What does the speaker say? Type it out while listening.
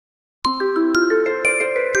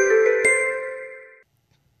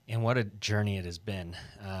And what a journey it has been.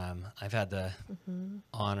 I've had the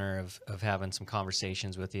honor of having some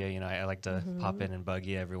conversations with you. You know, I like to pop in and bug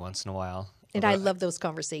you every once in a while. And I love those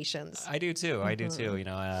conversations. I do too. I do too. You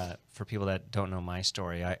know, for people that don't know my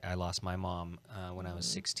story, I lost my mom when I was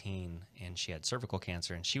 16, and she had cervical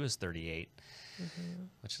cancer, and she was 38,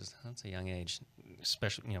 that's a young age,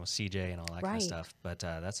 especially, you know, CJ and all that kind of stuff. But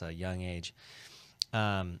that's a young age.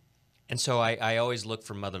 And so I always look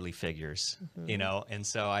for motherly figures, you know, and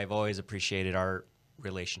so I've always appreciated our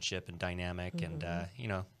relationship and dynamic, and you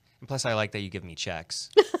know, and plus I like that you give me checks,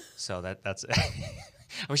 so that's.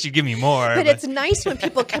 I wish you'd give me more. But it's nice when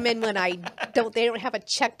people come in when they don't have a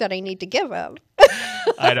check that I need to give them.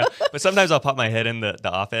 I know, but sometimes I'll pop my head in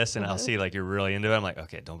the office and I'll see like you're really into it. I'm like,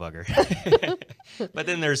 okay, don't bug her. But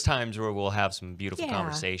then there's times where we'll have some beautiful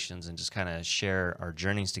conversations and just kind of share our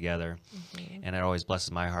journeys together, and it always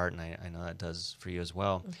blesses my heart, and I know that does for you as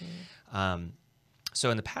well. So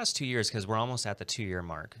in the past 2 years, because we're almost at the 2-year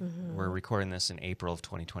mark, we're recording this in April of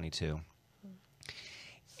 2022,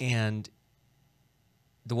 and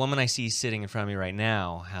the woman I see sitting in front of me right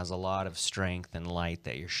now has a lot of strength and light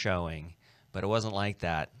that you're showing, but it wasn't like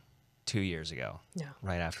that 2 years ago,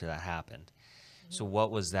 right after that happened. So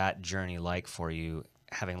what was that journey like for you,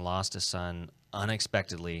 having lost a son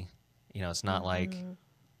unexpectedly? You know, it's not like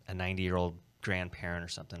a 90-year-old grandparent or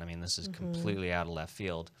something. I mean, this is completely out of left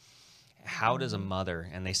field. How does a mother,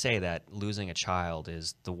 and they say that losing a child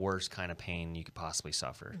is the worst kind of pain you could possibly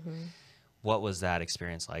suffer. What was that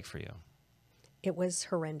experience like for you? It was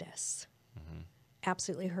horrendous.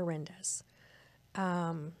 Absolutely horrendous.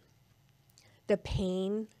 The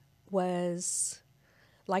pain was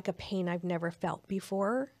like a pain I've never felt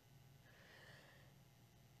before.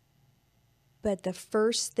 But the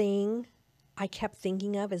first thing I kept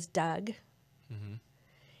thinking of is Doug.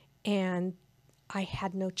 And I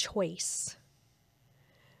had no choice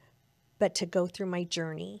but to go through my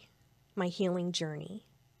journey, my healing journey.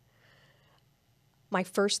 My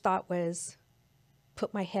first thought was,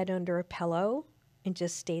 put my head under a pillow and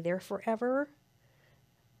just stay there forever.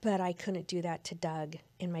 But I couldn't do that to Doug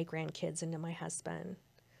and my grandkids and to my husband.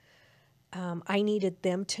 I needed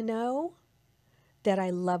them to know that I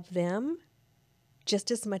love them just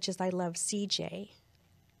as much as I love CJ.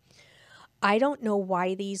 I don't know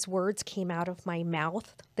why these words came out of my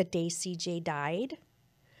mouth the day CJ died,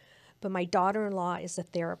 but my daughter-in-law is a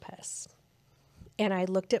therapist. And I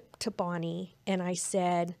looked to Bonnie and I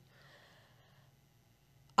said,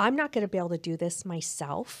 I'm not going to be able to do this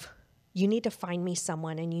myself. You need to find me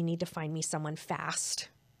someone, and you need to find me someone fast,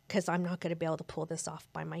 because I'm not going to be able to pull this off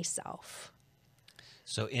by myself.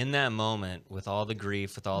 So in that moment, with all the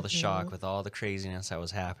grief, with all the shock, with all the craziness that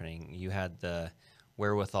was happening, you had the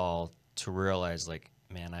wherewithal to realize, like,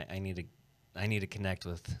 man, I need to connect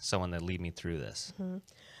with someone that lead me through this.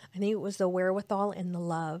 I think it was the wherewithal and the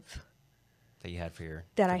love that you had for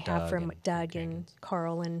have for Doug and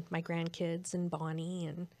Carl and my grandkids and Bonnie,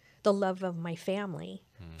 and the love of my family.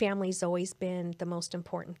 Family's always been the most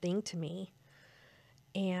important thing to me.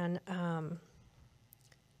 And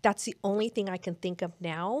that's the only thing I can think of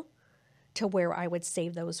now to where I would say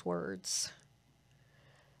those words.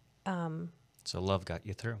 So love got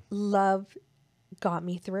you through. Love got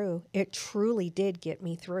me through. It truly did get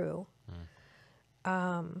me through.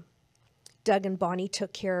 Doug and Bonnie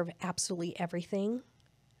took care of absolutely everything,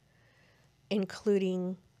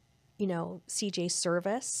 including, you know, CJ's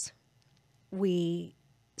service. We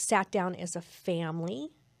sat down as a family,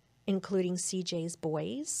 including CJ's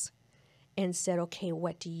boys, and said, okay,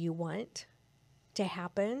 what do you want to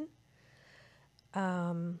happen?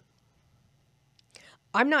 I'm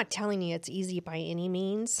not telling you it's easy by any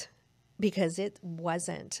means, because it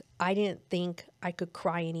wasn't. I didn't think I could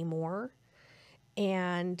cry anymore.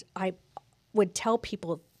 And I would tell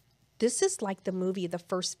people, this is like the movie The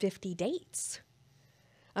First 50 Dates.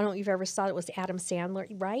 I don't know if you've ever saw it. It was Adam Sandler,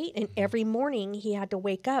 right? And every morning he had to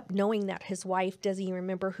wake up knowing that his wife doesn't even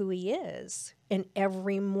remember who he is. And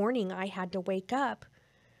every morning I had to wake up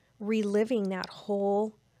reliving that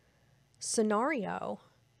whole scenario.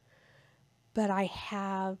 But I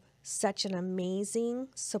have such an amazing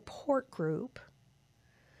support group.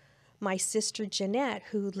 My sister Jeanette,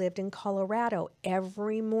 who lived in Colorado,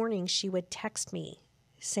 every morning she would text me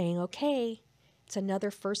saying, okay, it's another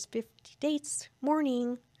First 50 Dates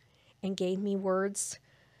morning, and gave me words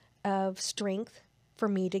of strength for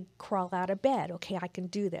me to crawl out of bed. Okay, I can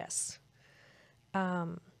do this.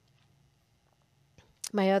 My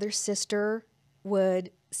other sister would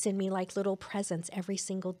send me like little presents every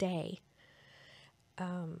single day.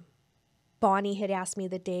 Bonnie had asked me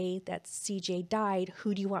the day that CJ died,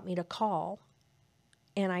 who do you want me to call?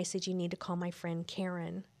 And I said, you need to call my friend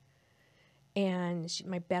Karen. And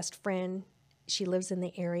my best friend, she lives in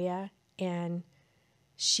the area, and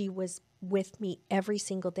she was with me every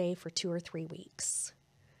single day for 2 or 3 weeks,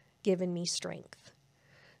 giving me strength.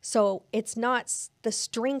 So it's not, the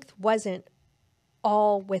strength wasn't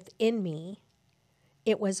all within me,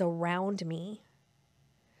 it was around me.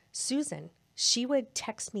 Susan, she would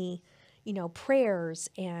text me, prayers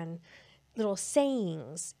and little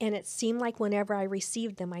sayings, and it seemed like whenever I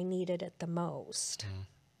received them, I needed it the most.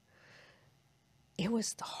 It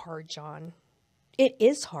was hard, John. It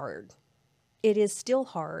is hard. It is still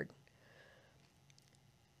hard.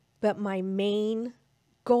 But my main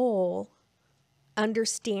goal,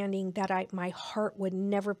 understanding that my heart would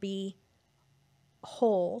never be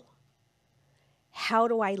whole, how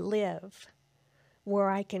do I live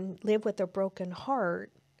where I can live with a broken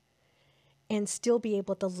heart and still be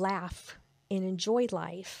able to laugh and enjoy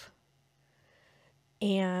life?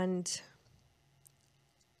 And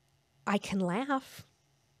I can laugh.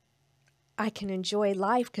 I can enjoy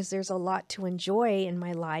life because there's a lot to enjoy in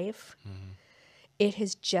my life. Mm-hmm. It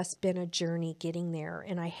has just been a journey getting there,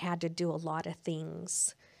 and I had to do a lot of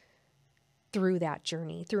things through that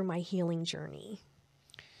journey, through my healing journey.